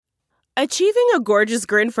Achieving a gorgeous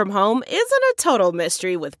grin from home isn't a total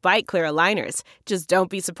mystery with Byte Clear aligners. Just don't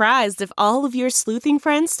be surprised if all of your sleuthing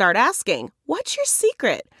friends start asking, "What's your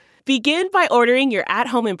secret?" Begin by ordering your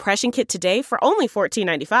at-home impression kit today for only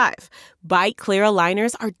 $14.95. Byte Clear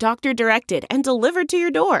aligners are doctor-directed and delivered to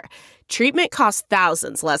your door. Treatment costs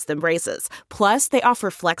thousands less than braces. Plus, they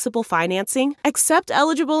offer flexible financing, accept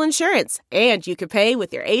eligible insurance, and you can pay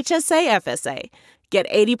with your HSA FSA. Get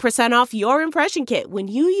 80% off your impression kit when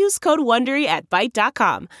you use code WONDERY at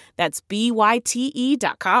Byte.com. That's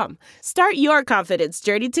BYTE.com. Start your confidence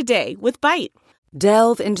journey today with Byte.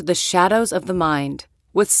 Delve into the shadows of the mind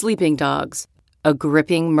with Sleeping Dogs, a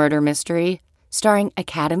gripping murder mystery starring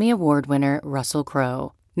Academy Award winner Russell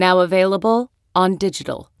Crowe. Now available on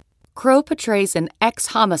digital. Crowe portrays an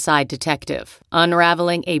ex-homicide detective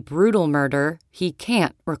unraveling a brutal murder he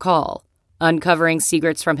can't recall. Uncovering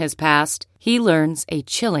secrets from his past, he learns a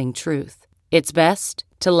chilling truth. It's best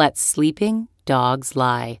to let sleeping dogs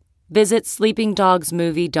lie. Visit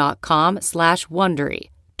sleepingdogsmovie.com/Wondery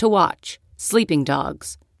to watch Sleeping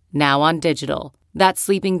Dogs, now on digital. That's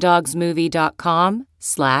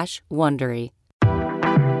sleepingdogsmovie.com/Wondery.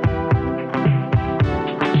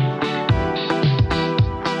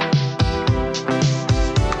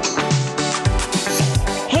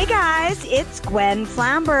 It's Gwen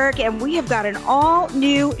Flamberg, and we have got an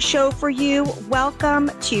all-new show for you. Welcome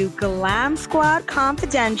to Glam Squad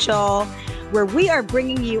Confidential, where we are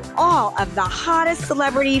bringing you all of the hottest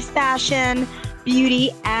celebrity fashion,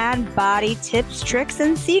 beauty, and body tips, tricks,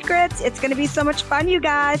 and secrets. It's going to be so much fun, you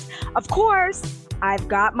guys. Of course, I've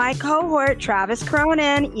got my cohort, Travis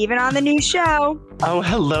Cronin, even on the new show. Oh,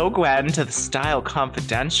 hello, Gwen, to the Style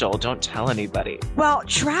Confidential. Don't tell anybody. Well,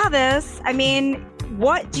 Travis, I mean,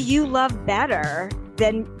 what do you love better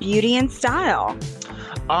than beauty and style?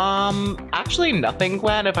 Actually nothing,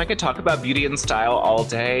 Gwen. If I could talk about beauty and style all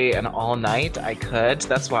day and all night, I could.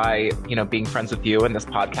 That's why, being friends with you and this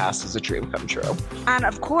podcast is a dream come true. And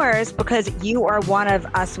of course, because you are one of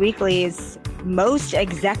Us Weekly's most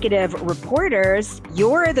executive reporters,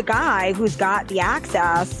 you're the guy who's got the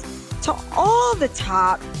access to all the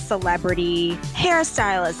top celebrity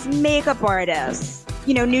hairstylists, makeup artists,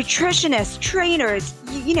 nutritionists, trainers,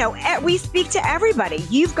 we speak to everybody.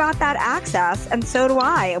 You've got that access, and so do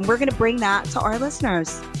I, and we're going to bring that to our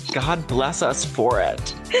listeners. God bless us for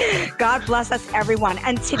it. God bless us, everyone.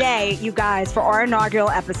 And today, you guys, for our inaugural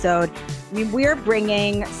episode, we're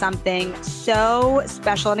bringing something so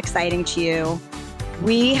special and exciting to you.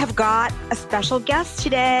 We have got a special guest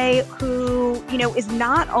today who, is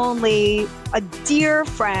not only a dear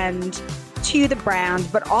friend to the brand,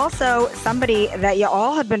 but also somebody that you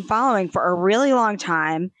all have been following for a really long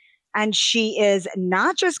time. And she is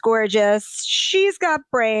not just gorgeous, she's got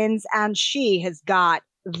brains, and she has got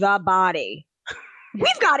the body.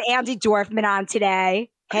 We've got Andi Dorfman on today.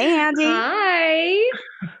 Hey, Andi. Hi.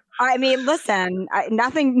 I mean, listen,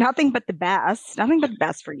 nothing but the best. Nothing but the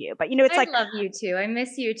best for you. But, it's I love you too. I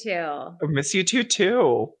miss you too. I miss you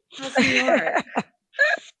too. How's New York?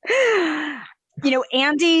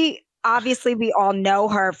 Andi, obviously, we all know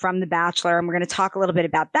her from The Bachelor, and we're going to talk a little bit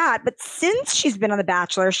about that. But since she's been on The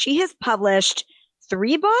Bachelor, she has published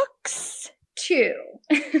 3 books? 2.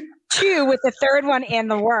 2, with the third one in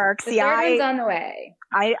the works. The third one's on the way.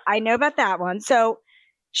 I know about that one. So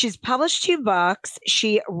she's published 2 books.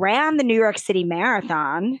 She ran the New York City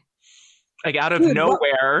Marathon. Like out of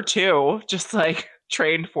nowhere, too. Just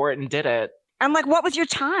trained for it and did it. And what was your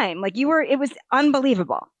time? It was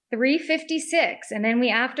unbelievable. 3:56, and then we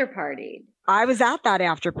after partied. I was at that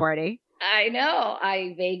after party. I know.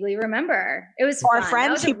 I vaguely remember. It was Our fun.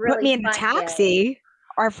 friends who put me in the taxi. Day.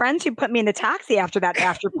 Our friends who put me in the taxi after that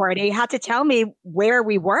after party had to tell me where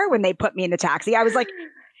we were when they put me in the taxi. I was like,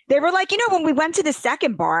 they were like, when we went to the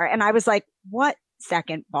second bar, and I was like, what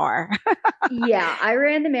second bar? Yeah, I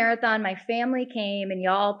ran the marathon. My family came, and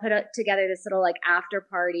y'all put together this little after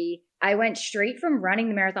party. I went straight from running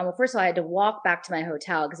the marathon. Well, first of all, I had to walk back to my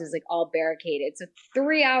hotel because it was all barricaded. So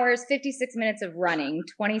 3 hours, 56 minutes of running,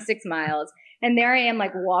 26 miles. And there I am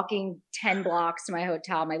walking 10 blocks to my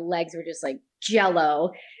hotel. My legs were just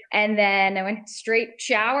jello. And then I went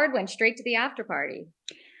showered, went straight to the after party.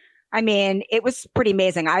 I mean, it was pretty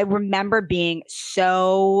amazing. I remember being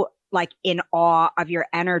so in awe of your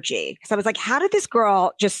energy. Because I was like, how did this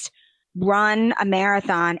girl just run a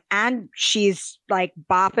marathon, and she's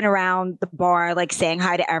bopping around the bar, saying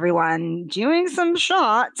hi to everyone, doing some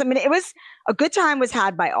shots. I mean, it was a good time was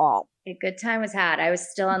had by all. A good time was had. I was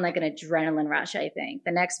still on an adrenaline rush, I think.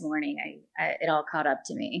 The next morning, it all caught up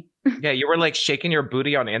to me. Yeah, you were shaking your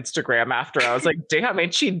booty on Instagram after. I was like, damn,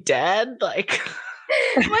 ain't she dead?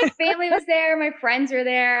 My family was there. My friends were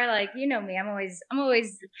there. Like, you know me, I'm always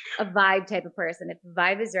a vibe type of person. If the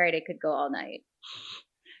vibe is right, I could go all night.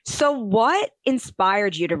 So what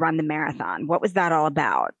inspired you to run the marathon? What was that all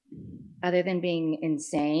about? Other than being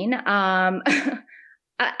insane.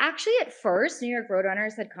 Actually, at first, New York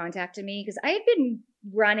Roadrunners had contacted me because I had been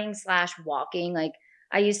running / walking. Like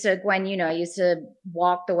I used to, Gwen, you know, I used to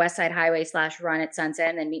walk the West Side Highway / run at sunset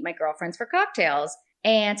and then meet my girlfriends for cocktails.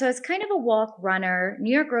 And so I was kind of a walk runner.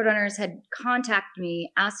 New York Roadrunners had contacted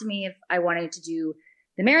me, asked me if I wanted to do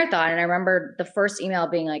the marathon. And I remember the first email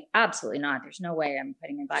being like, absolutely not. There's no way I'm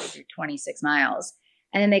putting my body through 26 miles.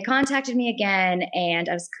 And then they contacted me again, and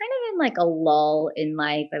I was kind of in like a lull in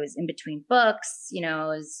life. I was in between books, you know,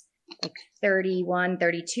 I was like 31,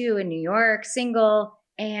 32 in New York, single.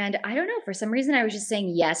 And I don't know, for some reason, I was just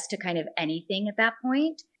saying yes to kind of anything at that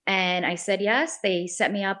point. And I said yes. They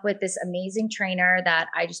set me up with this amazing trainer that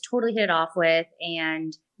I just totally hit it off with.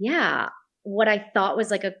 And yeah, what I thought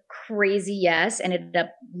was like a crazy yes ended up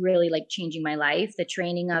really like changing my life, the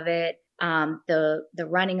training of it. The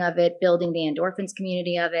running of it, building the endorphins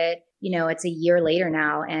community of it. You know, it's a year later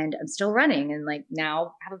now and I'm still running and like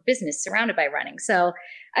now have a business surrounded by running. So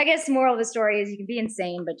I guess the moral of the story is you can be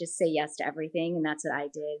insane, but just say yes to everything. And that's what I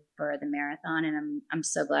did for the marathon. And I'm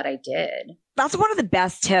so glad I did. That's one of the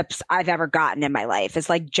best tips I've ever gotten in my life is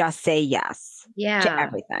like, just say yes to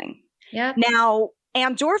everything. Yeah. Now,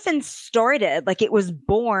 endorphins started, like it was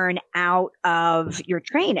born out of your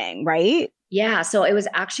training, right? Yeah. So it was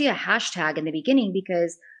actually a hashtag in the beginning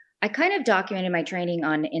because I kind of documented my training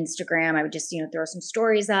on Instagram. I would just, you know, throw some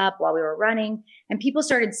stories up while we were running and people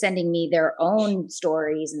started sending me their own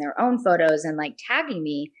stories and their own photos and like tagging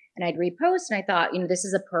me and I'd repost. And I thought, you know, this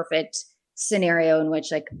is a perfect scenario in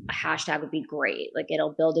which like a hashtag would be great. Like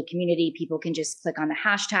it'll build a community. People can just click on the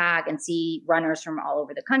hashtag and see runners from all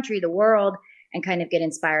over the country, the world, and kind of get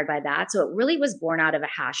inspired by that. So it really was born out of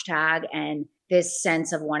a hashtag and this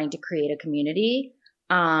sense of wanting to create a community.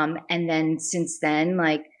 And then since then,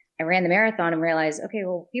 like I ran the marathon and realized, okay,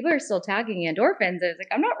 well, people are still tagging endorphins. I was like,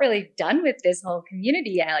 I'm not really done with this whole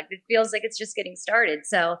community yet. Like it feels like it's just getting started.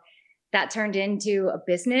 So that turned into a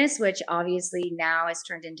business, which obviously now has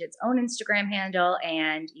turned into its own Instagram handle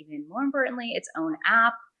and even more importantly, its own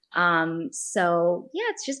app. So yeah,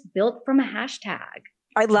 it's just built from a hashtag.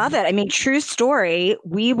 I love it. I mean, true story.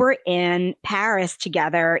 We were in Paris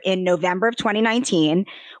together in November of 2019.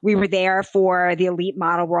 We were there for the Elite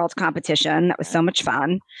Model World competition. That was so much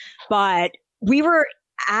fun. But we were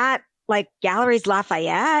at like Galeries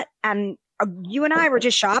Lafayette and you and I were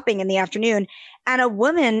just shopping in the afternoon and a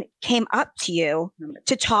woman came up to you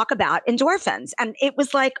to talk about endorphins. And it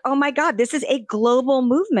was like, oh my God, this is a global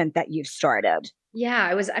movement that you've started.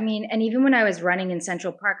 Yeah, and even when I was running in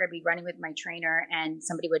Central Park, I'd be running with my trainer and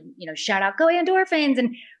somebody would, you know, shout out, go endorphins.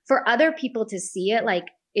 And for other people to see it, like,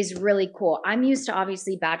 is really cool. I'm used to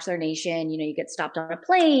obviously Bachelor Nation, you know, you get stopped on a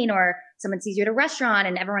plane or someone sees you at a restaurant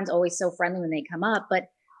and everyone's always so friendly when they come up. But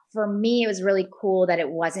for me, it was really cool that it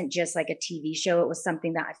wasn't just like a TV show. It was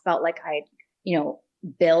something that I felt like I, you know,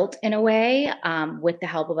 built in a way with the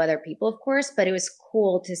help of other people, of course. But it was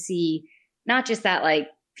cool to see not just that like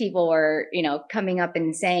people were, you know, coming up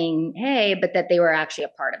and saying, hey, but that they were actually a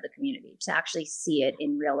part of the community, to actually see it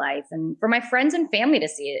in real life. And for my friends and family to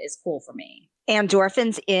see it is cool for me.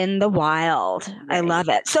 Endorphins in the wild. Right. I love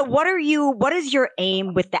it. So what is your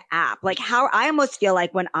aim with the app? Like how I almost feel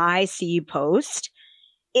like when I see you post,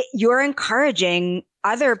 you're encouraging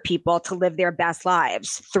other people to live their best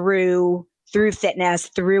lives through fitness,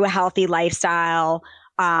 through a healthy lifestyle.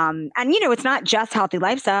 And, you know, it's not just healthy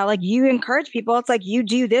lifestyle. Like you encourage people. It's like you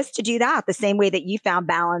do this to do that the same way that you found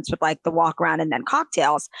balance with like the walk around and then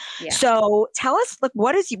cocktails. Yeah. So tell us, like,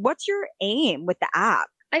 what's your aim with the app?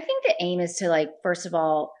 I think the aim is to like, first of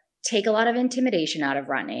all, take a lot of intimidation out of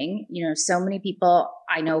running. You know, so many people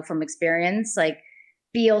I know from experience, like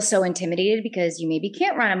feel so intimidated because you maybe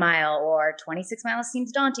can't run a mile or 26 miles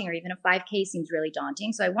seems daunting or even a 5K seems really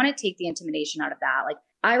daunting. So I want to take the intimidation out of that. Like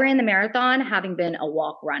I ran the marathon having been a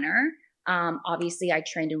walk runner. Obviously I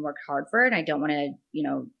trained and worked hard for it. And I don't want to, you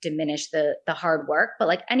know, diminish the hard work, but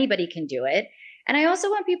like anybody can do it. And I also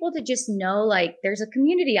want people to just know like there's a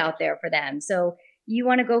community out there for them. So you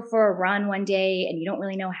want to go for a run one day and you don't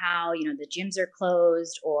really know how, you know, the gyms are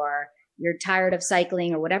closed or you're tired of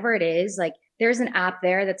cycling or whatever it is, like there's an app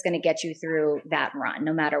there that's going to get you through that run,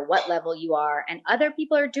 no matter what level you are. And other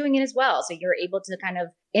people are doing it as well. So you're able to kind of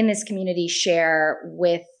in this community share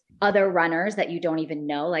with other runners that you don't even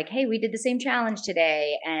know, like, hey, we did the same challenge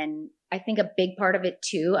today. And I think a big part of it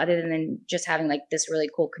too, other than just having like this really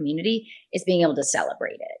cool community, is being able to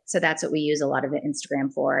celebrate it. So that's what we use a lot of the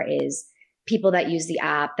Instagram for, is people that use the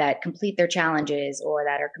app that complete their challenges or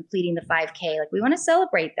that are completing the 5K. Like, we want to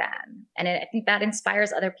celebrate them. And I think that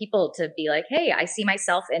inspires other people to be like, hey, I see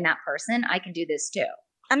myself in that person. I can do this too.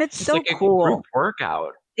 And it's so like cool. A group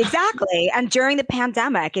workout. Exactly. And during the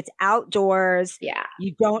pandemic, it's outdoors. Yeah.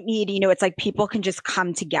 You don't need, it's like people can just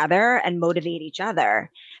come together and motivate each other.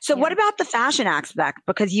 So what about the fashion aspect?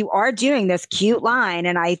 Because you are doing this cute line,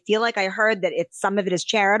 and I feel like I heard that some of it is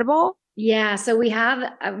charitable. Yeah. So we have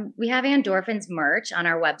Endorphins merch on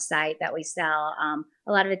our website that we sell.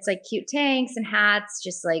 A lot of it's like cute tanks and hats,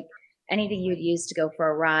 just like anything you'd use to go for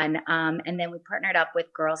a run. And then we partnered up with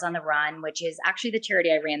Girls on the Run, which is actually the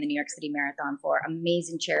charity I ran the New York City Marathon for.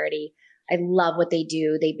 Amazing charity. I love what they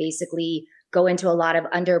do. They basically go into a lot of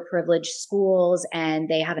underprivileged schools, and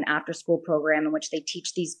they have an after-school program in which they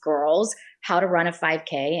teach these girls how to run a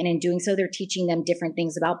 5K. And in doing so, they're teaching them different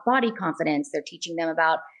things about body confidence. They're teaching them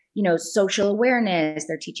about, social awareness.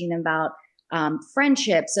 They're teaching them about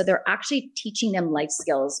friendship. So they're actually teaching them life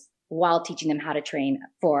skills while teaching them how to train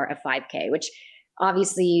for a 5K, which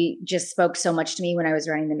obviously just spoke so much to me when I was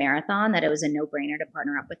running the marathon that it was a no-brainer to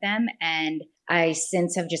partner up with them. And I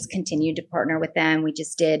since have just continued to partner with them. We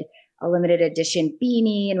just did a limited edition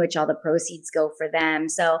beanie in which all the proceeds go for them.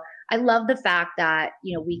 So I love the fact that,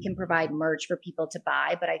 we can provide merch for people to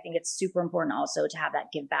buy, but I think it's super important also to have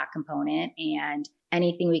that give back component, and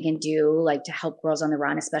anything we can do like to help Girls on the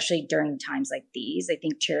Run, especially during times like these. I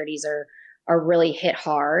think charities are really hit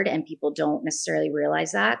hard, and people don't necessarily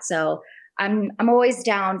realize that. So I'm always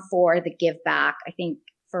down for the give back. I think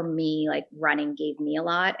for me, like, running gave me a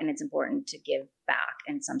lot, and it's important to give back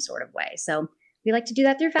in some sort of way. So we like to do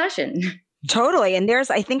that through fashion. Totally. And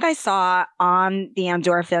I think I saw on the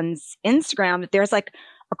Endorphins Instagram that there's like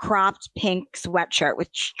a cropped pink sweatshirt,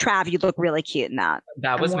 which Trav, you look really cute in that.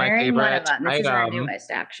 That was my favorite one of them. This is our item. newest,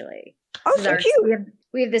 actually. Oh, so cute.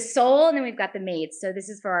 We have the Soul, and then we've got the Mates. So this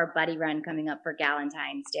is for our buddy run coming up for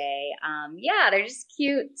Galentine's Day. They're just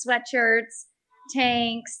cute sweatshirts,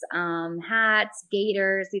 tanks, hats,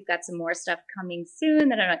 gaiters. We've got some more stuff coming soon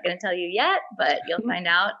that I'm not going to tell you yet, but you'll find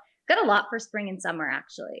out. Got a lot for spring and summer,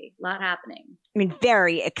 actually. A lot happening. I mean,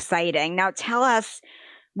 very exciting. Now tell us,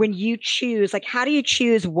 when you choose, like, how do you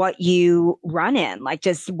choose what you run in? Like,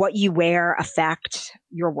 does what you wear affect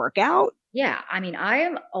your workout? Yeah. I mean, I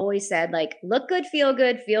have always said, like, look good, feel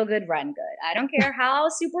good, run good. I don't care how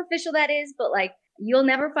superficial that is, but like, you'll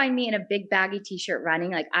never find me in a big baggy t-shirt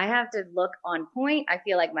running. Like, I have to look on point. I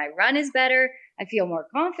feel like my run is better. I feel more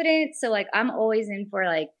confident. So like, I'm always in for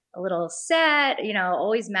like a little set,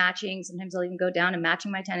 always matching. Sometimes I'll even go down and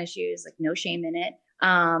matching my tennis shoes, like no shame in it.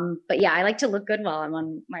 But yeah, I like to look good while I'm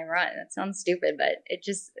on my run. That sounds stupid, but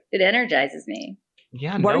it energizes me.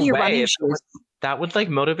 Yeah, what no are your way. running shoes? That would like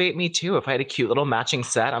motivate me too. If I had a cute little matching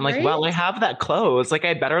set, I'm like, Right? well, I have that clothes. Like,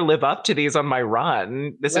 I better live up to these on my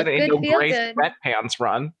run. This Look is a good, feel gray good. sweatpants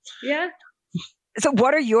run. Yeah. So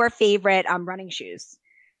what are your favorite running shoes?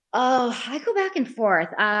 Oh, I go back and forth.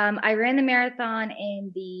 I ran the marathon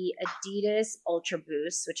in the Adidas Ultra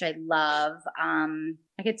Boost, which I love.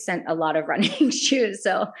 I get sent a lot of running shoes,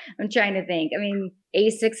 so I'm trying to think. I mean,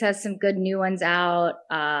 Asics has some good new ones out.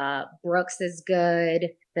 Brooks is good.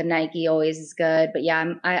 The Nike always is good. But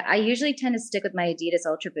yeah, I usually tend to stick with my Adidas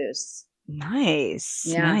Ultra Boosts. Nice.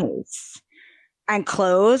 Yeah. Nice. And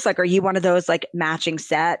clothes, like, are you one of those like matching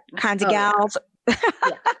set kinds of gals? Yeah.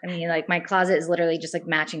 I mean, like, my closet is literally just like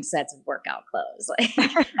matching sets of workout clothes.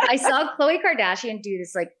 Like, I saw Khloe Kardashian do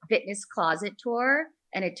this like fitness closet tour,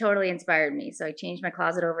 and it totally inspired me. So I changed my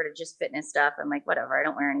closet over to just fitness stuff. I'm like, whatever, I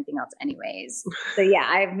don't wear anything else anyways. So yeah,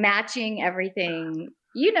 I have matching everything.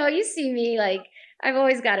 You see me, like, I've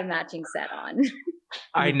always got a matching set on.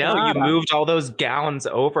 I know you moved all those gowns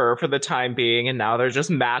over for the time being, and now they're just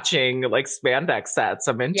matching like spandex sets.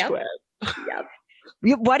 I'm into it.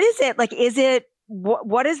 Yep. What is it? Like,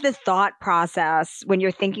 what is the thought process when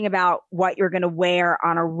you're thinking about what you're going to wear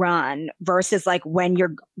on a run versus like when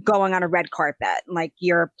you're going on a red carpet? Like,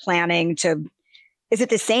 you're planning to, is it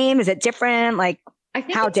the same? Is it different? Like, I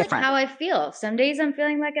think how it's different? like how I feel. Some days I'm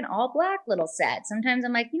feeling like an all black little set. Sometimes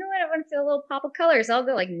I'm like, you know what? I want to feel a little pop of color. So I'll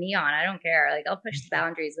go like neon. I don't care. Like, I'll push the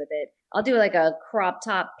boundaries with it. I'll do like a crop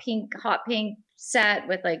top pink, hot pink set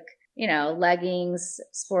with like, leggings,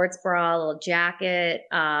 sports bra, a little jacket.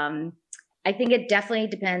 I think it definitely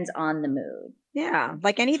depends on the mood. Yeah,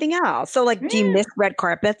 like anything else. So like, do you miss red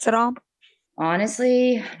carpets at all?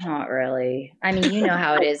 Honestly, not really. I mean, you know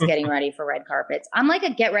how it is getting ready for red carpets. I'm like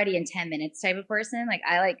a get ready in 10 minutes type of person. Like,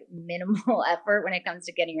 I like minimal effort when it comes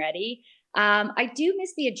to getting ready. I do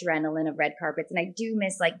miss the adrenaline of red carpets, and I do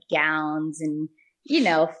miss like gowns and,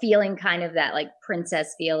 feeling kind of that like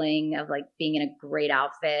princess feeling of like being in a great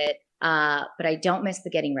outfit. But I don't miss the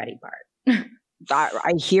getting ready part.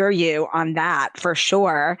 I hear you on that for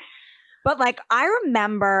sure. But like, I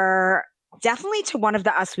remember definitely to one of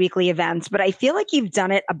the Us Weekly events, but I feel like you've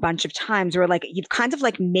done it a bunch of times where like you've kind of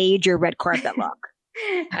like made your red carpet look.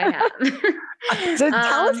 I have. So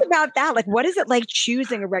tell us about that. Like, what is it like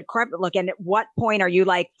choosing a red carpet look? And at what point are you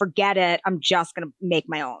like, forget it, I'm just going to make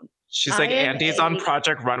my own? She's like, Andy's on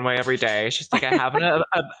Project Runway every day. She's like, I have an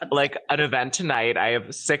event tonight. I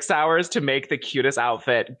have 6 hours to make the cutest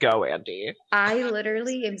outfit. Go, Andy. I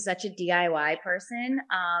literally am such a DIY person.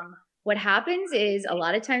 What happens is a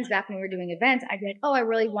lot of times back when we were doing events, I'd be like, oh, I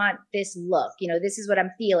really want this look. You know, this is what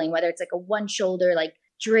I'm feeling, whether it's like a one shoulder, like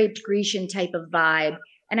draped Grecian type of vibe.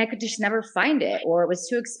 And I could just never find it, or it was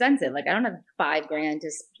too expensive. Like, I don't have $5,000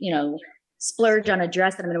 to, you know, splurge on a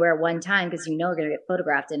dress that I'm going to wear one time because you know we're going to get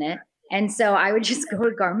photographed in it. And so I would just go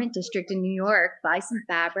to Garment District in New York, buy some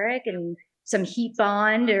fabric and some heat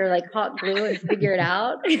bond or like hot glue and figure it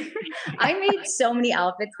out. I made so many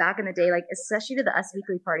outfits back in the day, like especially to the Us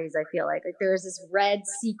Weekly parties. I feel like there was this red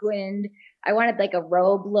sequined, I wanted like a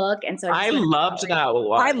robe look. And so I loved that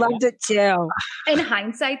one. I loved it too. In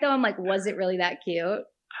hindsight though, I'm like, was it really that cute?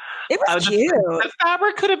 It was cute. The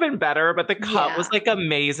fabric could have been better, but the cut was like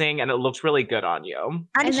amazing and it looked really good on you.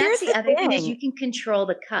 And that's the other thing is you can control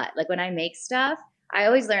the cut. Like when I make stuff, I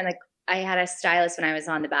always learn, like I had a stylist when I was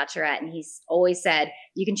on The Bachelorette and he's always said,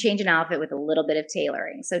 you can change an outfit with a little bit of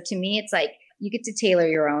tailoring. So to me, it's like you get to tailor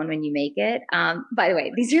your own when you make it. By the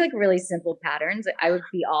way, these are like really simple patterns. I would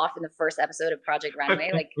be off in the first episode of Project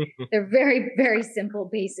Runway. Like they're very, very simple,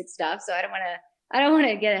 basic stuff. So I don't want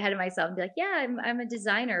to get ahead of myself and be like, yeah, I'm a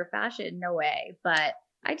designer of fashion. No way. But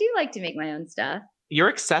I do like to make my own stuff. Your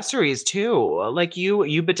accessories too. Like you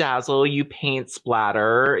bedazzle, you paint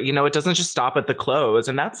splatter. You know, it doesn't just stop at the clothes.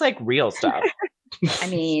 And that's like real stuff. I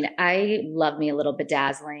mean, I love me a little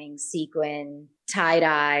bedazzling, sequin,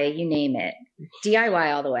 tie-dye, you name it.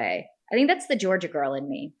 DIY all the way. I think that's the Georgia girl in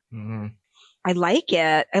me. Mm-hmm. I like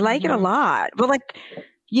it. I like it a lot. But like,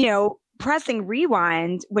 you know, pressing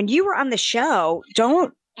rewind, when you were on the show,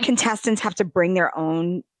 don't contestants have to bring their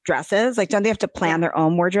own dresses? Like, don't they have to plan their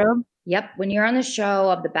own wardrobe? Yep. When you're on the show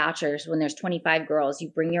of The Bachelors, when there's 25 girls, you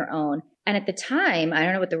bring your own. And at the time, I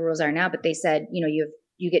don't know what the rules are now, but they said, you know,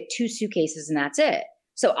 you get 2 suitcases and that's it.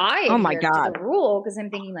 So I adhered to the rule because I'm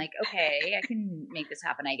thinking like, okay, I can make this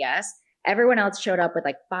happen, I guess. Everyone else showed up with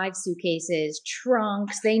like 5 suitcases,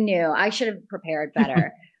 trunks. They knew I should have prepared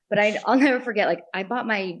better. But I'll never forget, like, I bought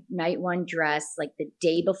my night one dress, like, the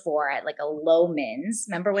day before at, like, a Loehmann's.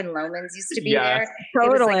 Remember when Loehmann's used to be there?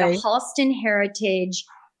 Totally. It was, like, a Halston Heritage,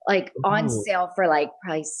 like, on sale for, like,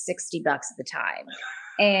 probably $60 at the time.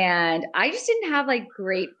 And I just didn't have, like,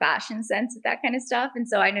 great fashion sense with that kind of stuff. And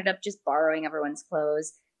so I ended up just borrowing everyone's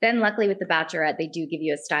clothes. Then luckily with The Bachelorette, they do give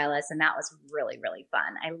you a stylist. And that was really, really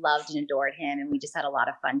fun. I loved and adored him. And we just had a lot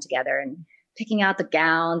of fun together. And picking out the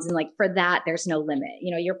gowns, and like for that, there's no limit.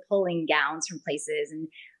 You know, you're pulling gowns from places. And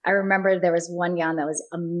I remember there was one gown that was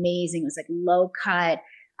amazing. It was like low cut,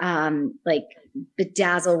 like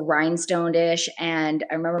bedazzled rhinestone-ish. And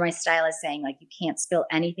I remember my stylist saying, like, you can't spill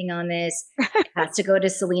anything on this. It has to go to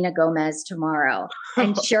Selena Gomez tomorrow.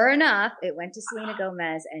 And sure enough, it went to Selena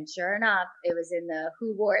Gomez. And sure enough, it was in the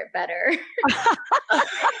Who Wore It Better.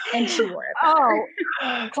 And she wore it better.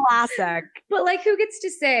 Oh, classic. But like, who gets to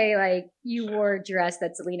say like you wore a dress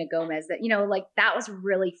that Selena Gomez, that, you know, like that was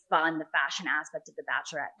really fun. The fashion aspect of The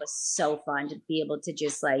Bachelorette was so fun to be able to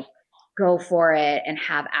just like go for it and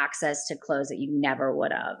have access to clothes that you never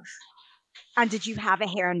would have. And did you have a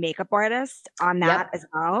hair and makeup artist on that as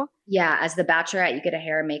well? Yeah, as The Bachelorette, you get a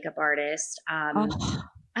hair and makeup artist. I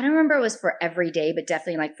don't remember it was for every day, but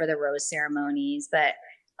definitely like for the rose ceremonies. But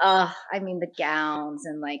I mean, the gowns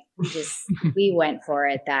and like we went for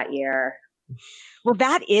it that year. Well,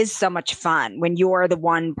 that is so much fun when you're the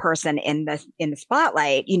one person in the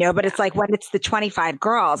spotlight, you know, but it's like when it's the 25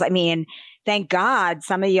 girls, I mean, thank God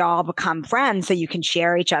some of y'all become friends so you can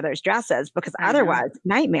share each other's dresses, because otherwise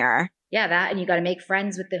nightmare. Yeah, that, and you got to make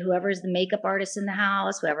friends with whoever's the makeup artist in the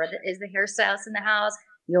house, whoever is the hairstylist in the house.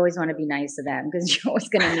 You always want to be nice to them because you're always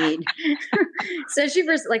going to need, especially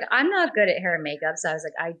for like, I'm not good at hair and makeup. So I was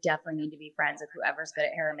like, I definitely need to be friends with whoever's good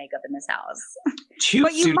at hair and makeup in this house.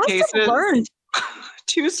 But you must have learned.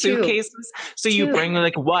 2 suitcases. So you bring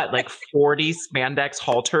like what, like 40 spandex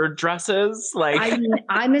halter dresses? Like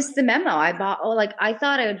I missed the memo. I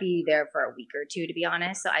thought I would be there for a week or 2, to be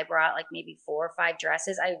honest. So I brought like maybe 4 or 5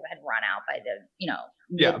 dresses. I had run out by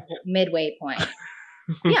the, midway point.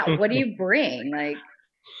 Yeah. What do you bring? Like,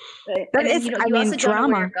 that is, you I mean, also drama.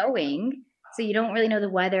 don't know where you're going. So you don't really know the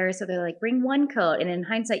weather. So they're like, bring one coat. And in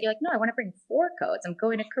hindsight, you're like, no, I want to bring 4 coats. I'm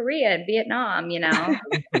going to Korea and Vietnam, you know?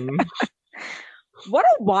 What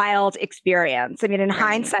a wild experience. I mean, in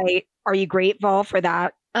hindsight, are you grateful for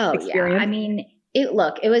that experience? Yeah. I mean,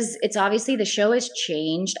 it's obviously the show has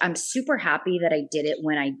changed. I'm super happy that I did it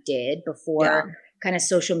when I did before kind of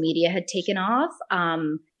social media had taken off.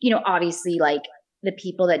 Obviously like the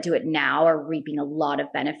people that do it now are reaping a lot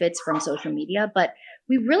of benefits from social media, but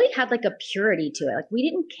we really had like a purity to it. Like we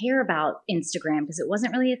didn't care about Instagram because it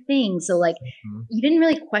wasn't really a thing. So like you didn't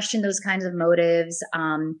really question those kinds of motives.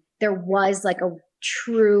 There was like a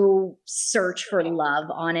true search for love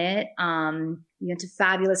on it. You went to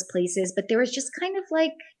fabulous places, but there was just kind of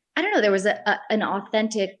like, I don't know, there was an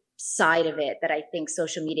authentic side of it that I think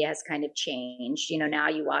social media has kind of changed. Now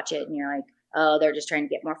you watch it and you're like, oh, they're just trying to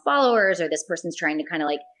get more followers, or this person's trying to kind of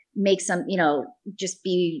like make some, just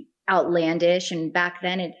be outlandish. And back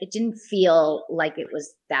then it didn't feel like it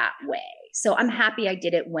was that way. So I'm happy I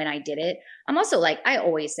did it when I did it. I'm also like, I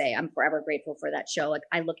always say I'm forever grateful for that show. Like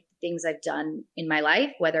I look at the things I've done in my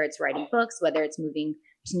life, whether it's writing books, whether it's moving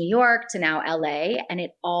to New York, to now LA, and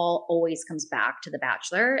it all always comes back to The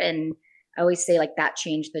Bachelor. And I always say like that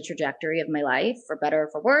changed the trajectory of my life, for better or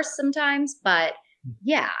for worse sometimes. But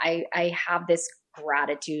yeah, I have this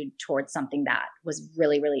gratitude towards something that was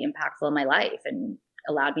really, really impactful in my life and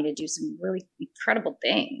allowed me to do some really incredible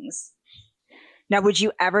things. Now, would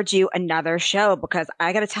you ever do another show? Because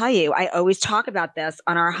I got to tell you, I always talk about this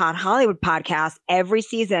on our Hot Hollywood podcast every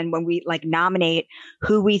season when we like nominate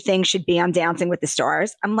who we think should be on Dancing with the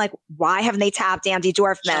Stars. I'm like, why haven't they tapped Andy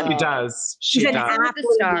Dorfman? She does. She does. Dancing with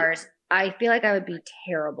the Stars. I feel like I would be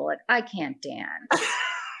terrible. Like I can't dance.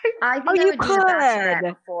 I think I would do The Bachelorette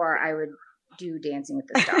before I would do Dancing with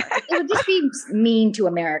the Stars. It would just be mean to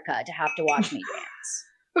America to have to watch me dance.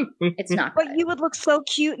 It's not good. But you would look so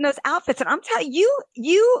cute in those outfits. And I'm telling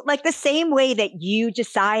you like the same way that you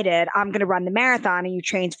decided I'm going to run the marathon and you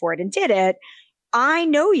trained for it and did it. I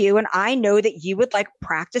know you, and I know that you would like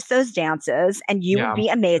practice those dances and you would be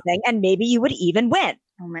amazing. And maybe you would even win.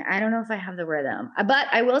 Oh my, I don't know if I have the rhythm, but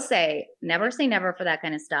I will say never for that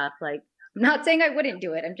kind of stuff. Like, I'm not saying I wouldn't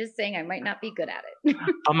do it. I'm just saying I might not be good at it.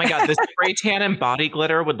 Oh my God, the spray tan and body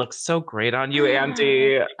glitter would look so great on you,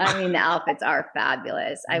 Andy. I mean, the outfits are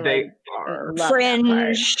fabulous. They are. Love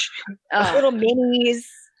Fringe, little minis.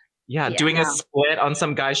 Yeah, doing a split on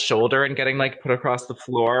some guy's shoulder and getting like put across the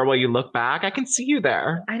floor while you look back. I can see you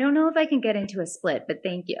there. I don't know if I can get into a split, but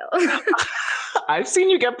thank you. I've seen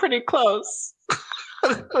you get pretty close.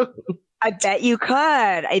 I bet you could.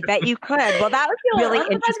 Well, that would be really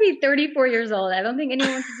interesting. I'm about to be 34 years old. I don't think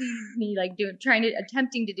anyone wants to see me like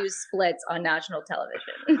attempting to do splits on national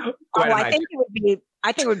television. I think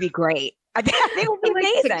it would be great. I think it would be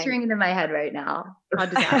amazing. Like picturing it in my head right now. How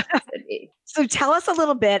disastrous it would be. So tell us a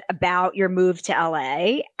little bit about your move to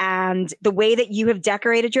LA and the way that you have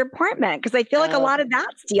decorated your apartment, because I feel like a lot of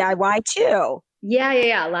that's DIY too.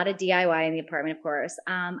 Yeah. A lot of DIY in the apartment, of course.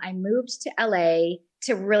 I moved to LA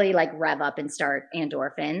to really like rev up and start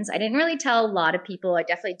Endorphins. I didn't really tell a lot of people. I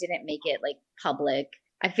definitely didn't make it like public.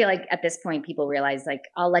 I feel like at this point people realize like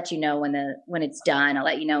I'll let you know when it's done. I'll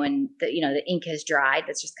let you know when the ink has dried.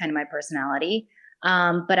 That's just kind of my personality.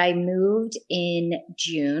 But I moved in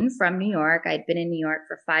June from New York. I'd been in New York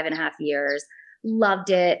for 5.5 years. Loved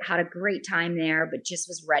it. Had a great time there, but just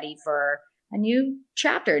was ready for a new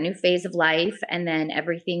chapter, a new phase of life. And then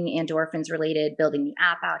everything Endorphins related, building the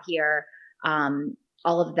app out here.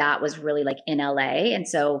 All of that was really like in LA. And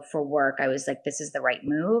so for work, I was like, this is the right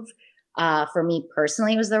move. For me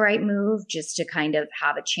personally, it was the right move just to kind of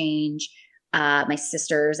have a change. My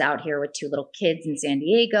sister's out here with 2 little kids in San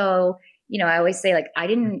Diego. I always say like, I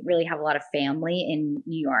didn't really have a lot of family in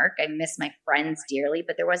New York. I miss my friends dearly,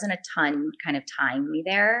 but there wasn't a ton kind of tying me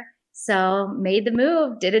there. So made the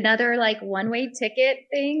move, did another like one-way ticket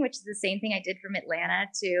thing, which is the same thing I did from Atlanta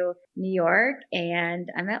to New York. And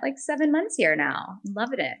I'm at like 7 months here now. I'm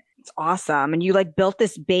loving it. It's awesome. And you like built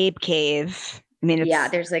this babe cave. I mean,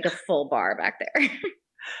 there's like a full bar back there.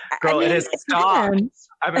 Girl, it is stocked.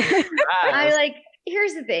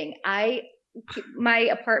 Here's the thing. My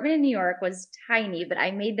apartment in New York was tiny, but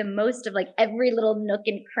I made the most of like every little nook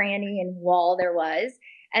and cranny and wall there was.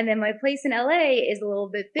 And then my place in LA is a little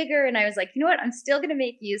bit bigger. And I was like, you know what? I'm still going to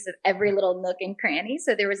make use of every little nook and cranny.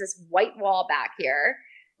 So there was this white wall back here,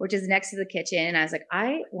 which is next to the kitchen. And I was like,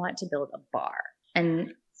 I want to build a bar,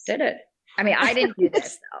 and did it. I mean, I didn't do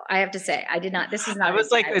this though. I have to say, I did not. This is not. I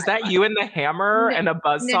was like, is that you and the hammer and a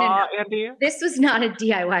buzzsaw, Andy? This was not a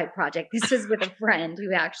DIY project. This was with a friend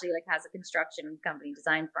who actually like has a construction company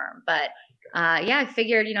design firm. But I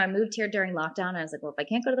figured, I moved here during lockdown. I was like, well, if I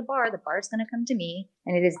can't go to the bar's going to come to me.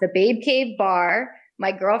 And it is the Babe Cave Bar.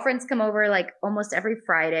 My girlfriends come over like almost every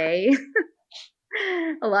Friday.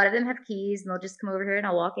 A lot of them have keys and they'll just come over here and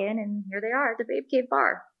I'll walk in and here they are at the Babe Cave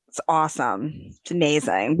Bar. It's awesome. It's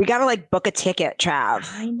amazing. We got to like book a ticket, Trav,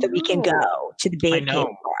 so we can go to the Babe Cave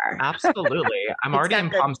Bar. Absolutely. I'm already in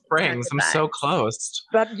Palm Springs. I'm so close.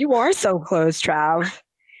 But you are so close, Trav.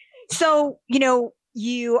 So,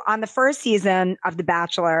 you on the first season of The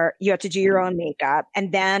Bachelor, you had to do your own makeup.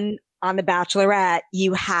 And then on The Bachelorette,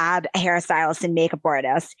 you had a hairstylist and makeup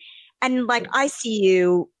artist. And like, I see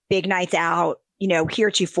you big nights out,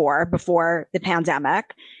 heretofore before the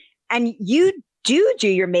pandemic. And you do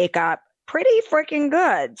your makeup pretty freaking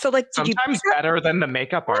good. So like, sometimes better than the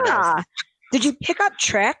makeup artist. Did you pick up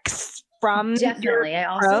tricks from Definitely. I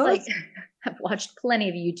also have watched plenty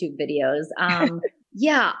of YouTube videos. I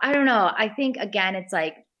don't know. I think again, it's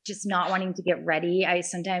like just not wanting to get ready. I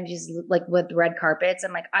sometimes just like with red carpets,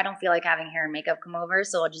 I'm like, I don't feel like having hair and makeup come over.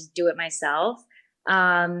 So I'll just do it myself.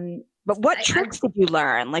 But what tricks did you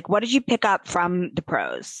learn? Like, what did you pick up from the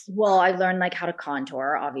pros? Well, I learned like how to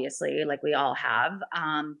contour, obviously, like we all have.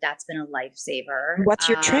 That's been a lifesaver. What's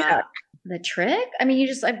your trick? The trick? I mean,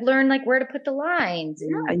 I've learned like where to put the lines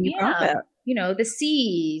and you got it. The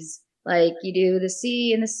C's, like you do the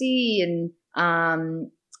C and the C. And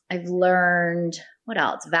I've learned what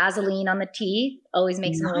else? Vaseline on the teeth always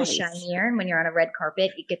makes them a little shinier. And when you're on a red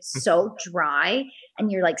carpet, it gets so dry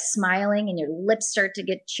and you're like smiling and your lips start to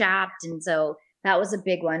get chapped. And so that was a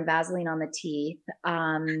big one, Vaseline on the teeth.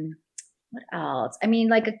 What else? I mean,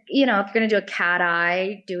 like, if you're going to do a cat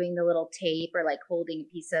eye, doing the little tape or like holding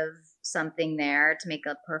a piece of something there to make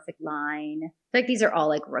a perfect line. Like these are all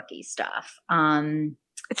like rookie stuff.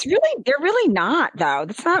 They're really not though.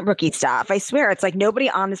 That's not rookie stuff. I swear. It's like nobody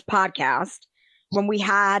on this podcast, when we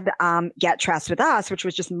had Get Dressed with Us, which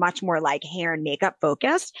was just much more like hair and makeup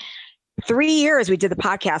focused, 3 years we did the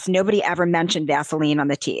podcast, nobody ever mentioned Vaseline on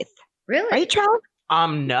the teeth. Really? Right, Charles?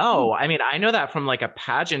 No. I mean, I know that from like a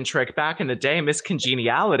pageant trick back in the day, Miss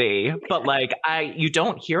Congeniality, but like you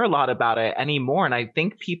don't hear a lot about it anymore. And I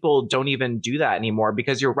think people don't even do that anymore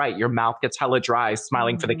because you're right. Your mouth gets hella dry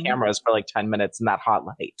smiling for the cameras for like 10 minutes in that hot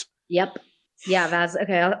light. Yep. Yeah,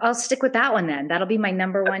 okay. I'll stick with that one then. That'll be my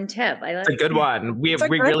number one tip. It's a good one. We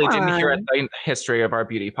really didn't hear it in the history of our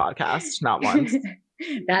beauty podcast, not once.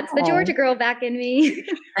 That's the Georgia girl back in me.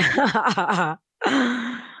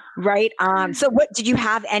 Right. So did you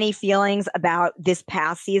have any feelings about this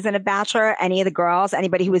past season of Bachelor? Any of the girls,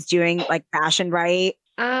 anybody who was doing like fashion right?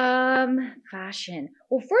 Fashion.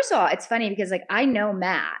 Well, first of all, it's funny because like I knew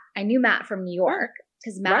Matt from New York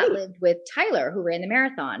because Matt lived with Tyler, who ran the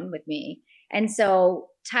marathon with me. And so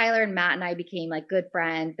Tyler and Matt and I became like good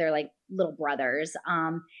friends. They're like little brothers.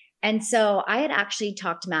 And so I had actually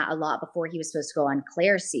talked to Matt a lot before he was supposed to go on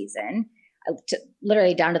Claire's season,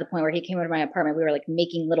 literally down to the point where he came over to my apartment. We were like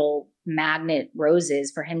making little magnet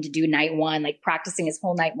roses for him to do night one, like practicing his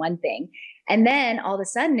whole night one thing. And then all of a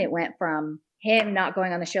sudden it went from him not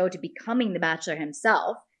going on the show to becoming the Bachelor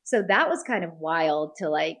himself. So that was kind of wild to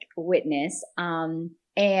like witness.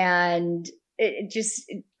 And it just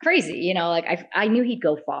crazy, like I knew he'd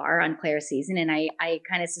go far on Claire's season and I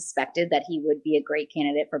kind of suspected that he would be a great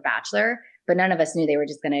candidate for Bachelor, but none of us knew they were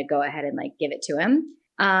just going to go ahead and like give it to him.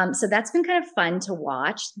 So that's been kind of fun to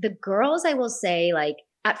watch. The girls, I will say, like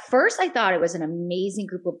at first I thought it was an amazing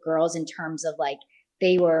group of girls in terms of like,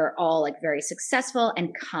 they were all like very successful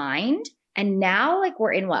and kind. And now like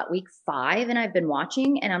we're in week 5 and I've been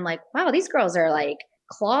watching and I'm like, wow, these girls are like,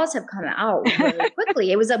 claws have come out really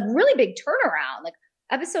quickly. It was a really big turnaround. Like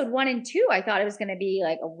episode 1 and 2, I thought it was going to be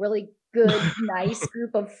like a really good, nice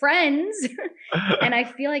group of friends. And I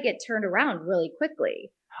feel like it turned around really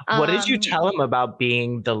quickly. What did you tell him about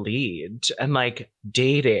being the lead and like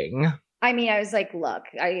dating? I mean, I was like, look,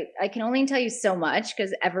 I can only tell you so much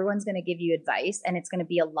because everyone's going to give you advice and it's going to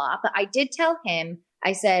be a lot. But I did tell him,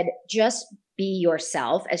 I said, just be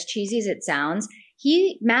yourself, as cheesy as it sounds.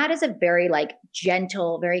 Matt is a very like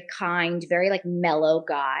gentle, very kind, very like mellow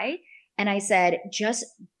guy. And I said, just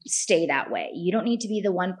stay that way. You don't need to be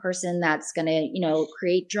the one person that's going to,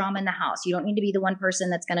 create drama in the house. You don't need to be the one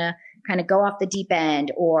person that's going to kind of go off the deep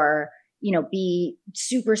end or, be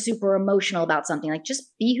super, super emotional about something. Like just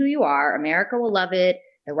be who you are. America will love it.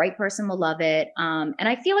 The right person will love it. And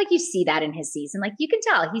I feel like you see that in his season. Like you can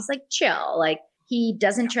tell he's like chill. Like he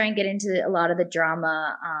doesn't try and get into a lot of the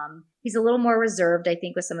drama. He's a little more reserved, I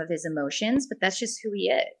think, with some of his emotions, but that's just who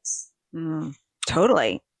he is.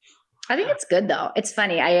 Totally. I think it's good though. It's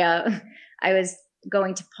funny. I was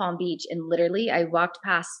going to Palm Beach and literally I walked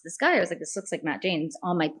past this guy. I was like, this looks like Matt James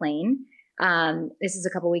on my plane. This is a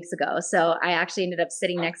couple weeks ago. So I actually ended up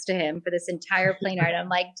sitting next to him for this entire plane ride. I'm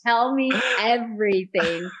like, tell me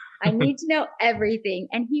everything. I need to know everything.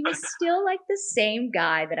 And he was still like the same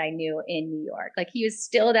guy that I knew in New York. Like he was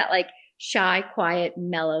still that like shy, quiet,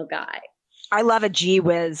 mellow guy. I love a gee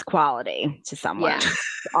whiz quality to someone. Yeah.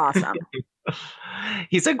 Awesome.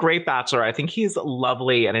 He's a great bachelor. I think he's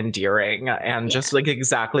lovely and endearing and just like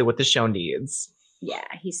exactly what the show needs. Yeah,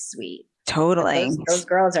 he's sweet. Totally. Those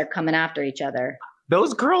girls are coming after each other.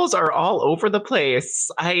 Those girls are all over the place.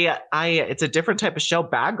 It's a different type of show,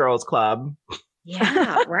 Bad Girls Club.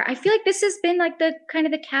 Yeah, where I feel like this has been like the kind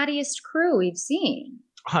of the cattiest crew we've seen.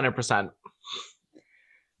 100%.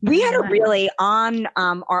 We had a really, on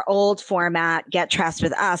our old format, Get Dressed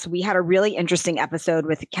with Us, we had a really interesting episode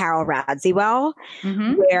with Carol Radziwill,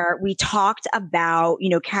 where we talked about,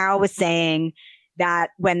 Carol was saying that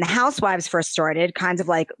when the Housewives first started, kind of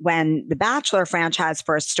like when the Bachelor franchise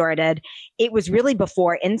first started, it was really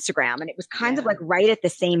before Instagram. And it was kind of like right at the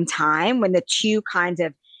same time when the two kind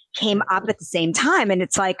of came up at the same time. And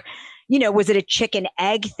it's like, was it a chicken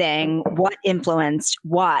egg thing? What influenced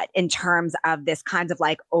what in terms of this kind of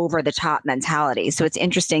like over the top mentality? So it's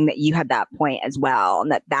interesting that you had that point as well,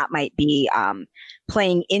 and that might be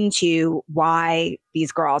playing into why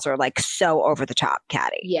these girls are like so over the top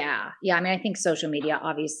catty. Yeah. Yeah. I mean, I think social media,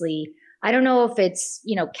 obviously, I don't know if it's,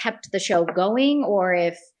 kept the show going or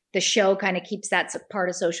if the show kind of keeps that part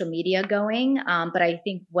of social media going. But I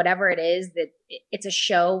think whatever it is, that it's a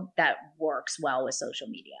show that works well with social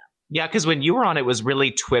media. Yeah, because when you were on, it was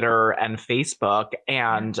really Twitter and Facebook.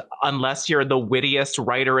 And unless you're the wittiest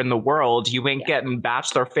writer in the world, you ain't getting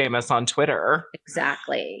Bachelor famous on Twitter.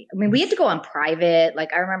 Exactly. I mean, we had to go on private.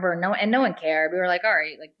 Like, I remember no one cared. We were like, all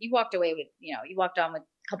right, like you walked away with, you walked on with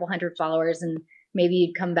a couple hundred followers and maybe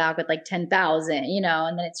you'd come back with like 10,000, and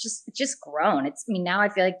then it's just grown. Now I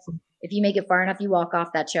feel like if you make it far enough, you walk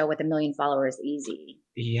off that show with 1 million followers easy.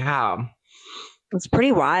 Yeah. It's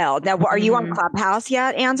pretty wild. Now, are you on Clubhouse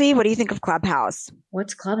yet, Andy? What do you think of Clubhouse?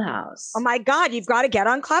 What's Clubhouse? Oh my God, you've got to get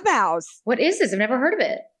on Clubhouse. What is this? I've never heard of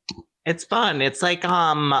it. It's fun. It's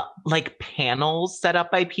like panels set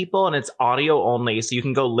up by people and it's audio only. So you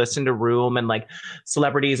can go listen to room and like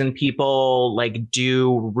celebrities and people like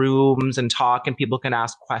do rooms and talk and people can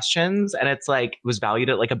ask questions. And it's like, it was valued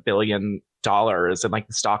at like $1 billion in like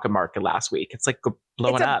the stock market last week. It's like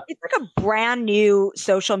blowing up. It's like a brand new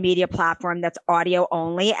social media platform that's audio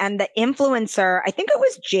only. And the influencer, I think it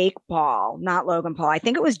was Jake Paul, not Logan Paul. I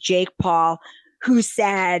think it was Jake Paul who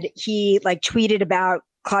said he like tweeted about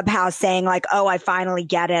Clubhouse saying like, oh, I finally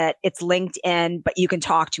get it. It's LinkedIn, but you can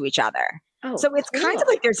talk to each other. Oh, so it's kind of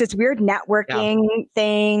like there's this weird networking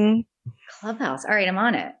thing. Clubhouse. All right, I'm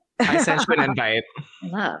on it. I sent you an invite.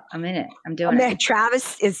 I'm in it. I'm doing it.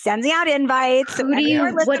 Travis is sending out invites. Who do you,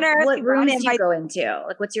 what rooms do you go into?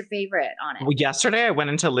 Like, what's your favorite on it? Well, yesterday I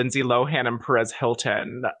went into Lindsay Lohan and Perez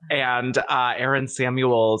Hilton, and Aaron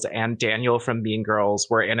Samuels and Daniel from Mean Girls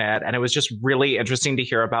were in it. And it was just really interesting to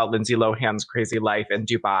hear about Lindsay Lohan's crazy life in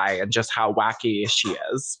Dubai and just how wacky she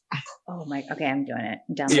is. Oh my, okay, I'm doing it.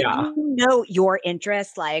 I'm down. Yeah. You know your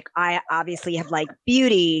interests. Like I obviously have like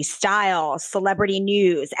beauty, style, celebrity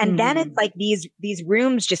news. And then it's like these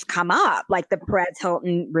rooms just come up, like the Perez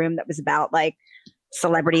Hilton room that was about like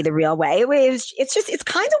celebrity the real way. It's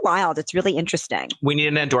kind of wild. It's really interesting. We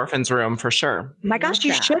need an endorphins room for sure. My gosh,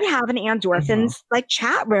 you should have an endorphins like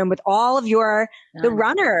chat room with all of the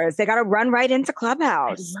runners. They got to run right into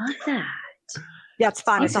Clubhouse. I love that. Yeah, it's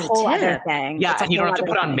fun. It's a whole other thing. Yeah, and you don't have to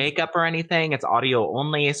put on makeup or anything. It's audio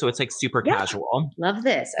only, so it's like super casual. Love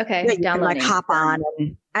this. Okay, yeah, you can like hop on,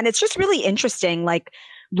 and it's just really interesting. Like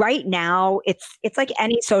right now, it's like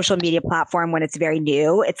any social media platform when it's very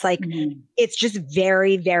new. It's like it's just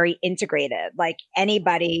very, very integrated. Like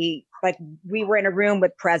anybody, like we were in a room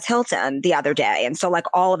with Perez Hilton the other day, and so like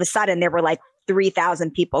all of a sudden there were like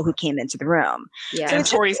 3,000 people who came into the room. Yeah. And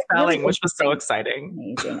Tori Spelling, really which was so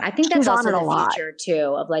exciting. Amazing. I think that's also the future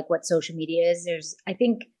too of like what social media is. I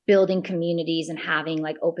think building communities and having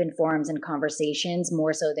like open forums and conversations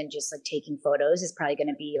more so than just like taking photos is probably going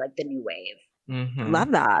to be like the new wave. Mm-hmm.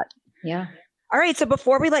 Love that. Yeah. All right. So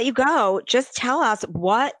before we let you go, just tell us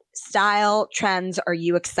what style trends are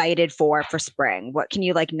you excited for spring? What can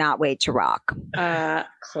you like not wait to rock?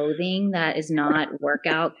 Clothing that is not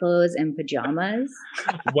workout clothes and pajamas.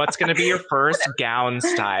 What's going to be your first gown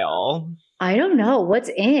style? I don't know. What's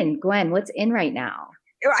in, Gwen? What's in right now?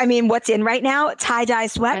 I mean, what's in right now? Tie-dye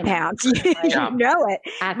sweatpants. You know it.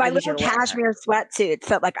 My little cashmere sweatsuits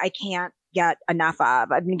that like I can't get enough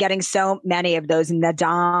of. I've been getting so many of those in the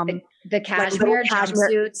Dom. The cashmere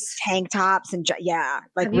jumpsuits, tank tops, and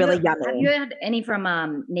like yummy. Have you had any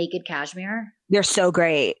from Naked Cashmere? They're so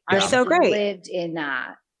great. They're so great. Lived in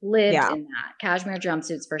that. Cashmere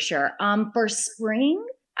jumpsuits for sure. For spring,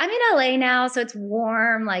 I'm in LA now, so it's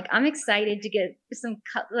warm. Like I'm excited to get some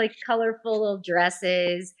colorful little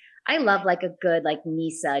dresses. I love like a good like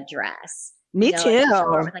Nisa dress. Me too.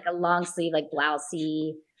 With like a long sleeve like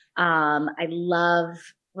blousey. I love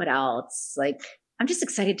what else? Like I'm just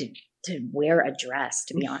excited to wear a dress,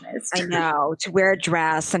 to be honest. I know, to wear a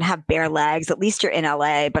dress and have bare legs. At least you're in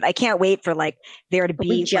LA, but I can't wait for like there to be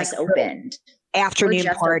we just opened afternoon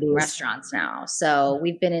parties. Restaurants now. So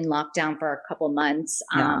we've been in lockdown for a couple months.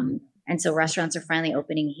 And so restaurants are finally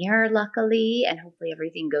opening here, luckily, and hopefully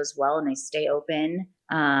everything goes well and they stay open.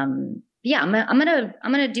 I'm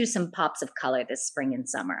gonna do some pops of color this spring and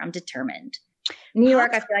summer. I'm determined. New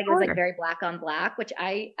York, I feel like it was like very black on black, which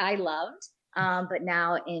I loved. But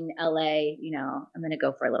now in LA, I'm going to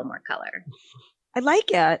go for a little more color. I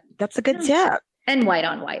like it. That's a good tip. And white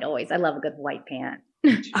on white always. I love a good white pant.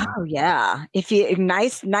 Oh yeah.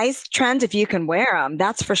 Nice trend if you can wear them.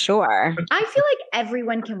 That's for sure. I feel like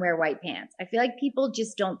everyone can wear white pants. I feel like people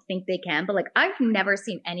just don't think they can, but like I've never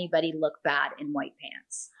seen anybody look bad in white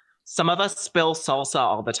pants. Some of us spill salsa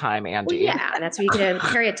all the time, Andy. Well, yeah, that's why you can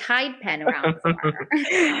carry a Tide pen around for.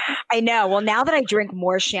 I know. Well, now that I drink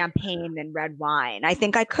more champagne than red wine, I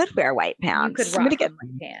think I could wear white pants. You could rock white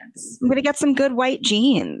pants. I'm going to get some good white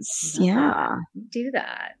jeans. Yeah. Do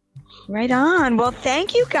that. Right on. Well,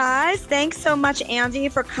 thank you guys. Thanks so much, Andy,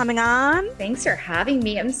 for coming on. Thanks for having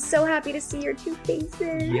me. I'm so happy to see your two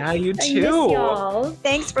faces. Yeah, you too. I miss y'all.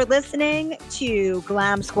 Thanks for listening to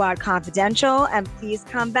Glam Squad Confidential. And please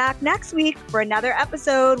come back next week for another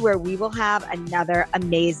episode where we will have another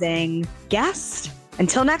amazing guest.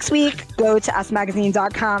 Until next week, go to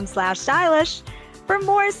usmagazine.com/stylish for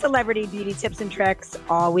more celebrity beauty tips and tricks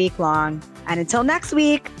all week long. And until next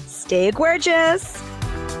week, stay gorgeous.